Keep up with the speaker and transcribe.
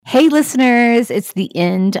Hey, listeners, it's the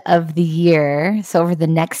end of the year. So, over the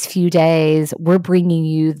next few days, we're bringing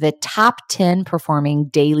you the top 10 performing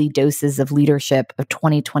daily doses of leadership of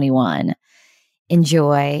 2021.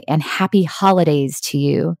 Enjoy and happy holidays to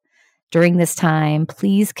you. During this time,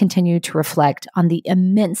 please continue to reflect on the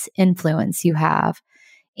immense influence you have.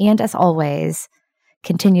 And as always,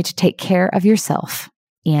 continue to take care of yourself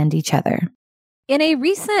and each other. In a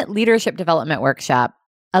recent leadership development workshop,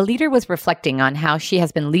 a leader was reflecting on how she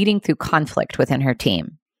has been leading through conflict within her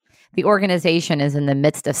team. The organization is in the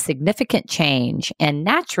midst of significant change, and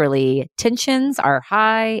naturally, tensions are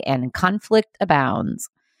high and conflict abounds.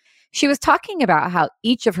 She was talking about how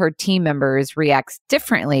each of her team members reacts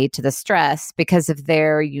differently to the stress because of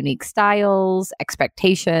their unique styles,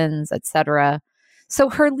 expectations, etc. So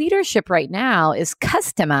her leadership right now is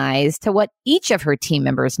customized to what each of her team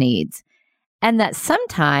members needs, and that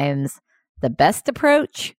sometimes the best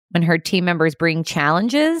approach when her team members bring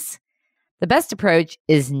challenges, the best approach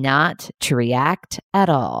is not to react at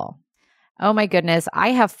all. Oh my goodness, I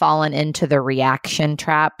have fallen into the reaction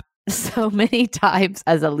trap so many times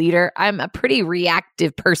as a leader. I'm a pretty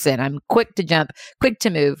reactive person. I'm quick to jump, quick to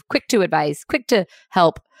move, quick to advise, quick to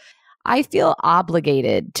help. I feel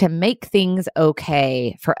obligated to make things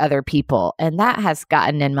okay for other people, and that has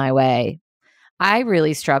gotten in my way. I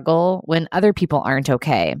really struggle when other people aren't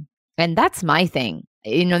okay. And that's my thing.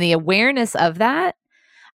 The awareness of that,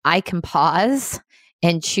 I can pause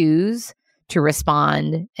and choose to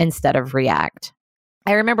respond instead of react.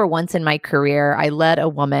 I remember once in my career, I led a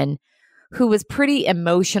woman who was pretty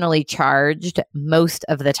emotionally charged most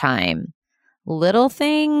of the time. Little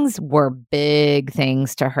things were big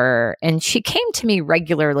things to her. And she came to me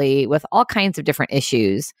regularly with all kinds of different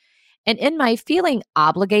issues. And in my feeling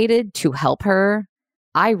obligated to help her,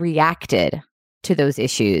 I reacted to those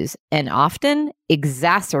issues and often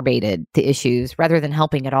exacerbated the issues rather than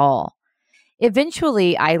helping at all.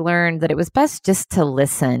 Eventually, I learned that it was best just to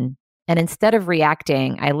listen. And instead of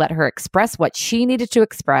reacting, I let her express what she needed to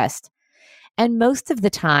express. And most of the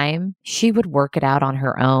time, she would work it out on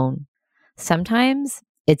her own. Sometimes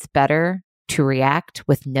it's better to react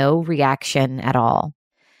with no reaction at all.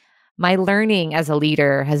 My learning as a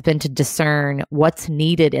leader has been to discern what's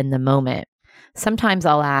needed in the moment. Sometimes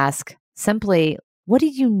I'll ask, simply, what do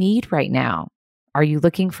you need right now? Are you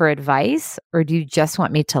looking for advice or do you just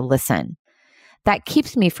want me to listen? That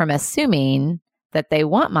keeps me from assuming that they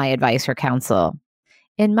want my advice or counsel.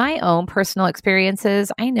 In my own personal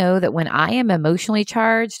experiences, I know that when I am emotionally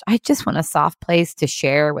charged, I just want a soft place to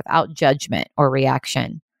share without judgment or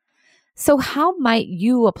reaction. So how might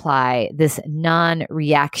you apply this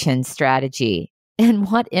non-reaction strategy?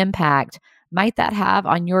 And what impact might that have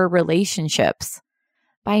on your relationships?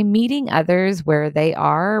 By meeting others where they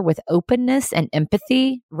are with openness and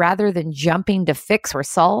empathy, rather than jumping to fix or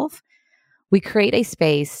solve, we create a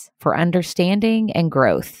space for understanding and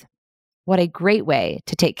growth. What a great way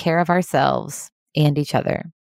to take care of ourselves and each other.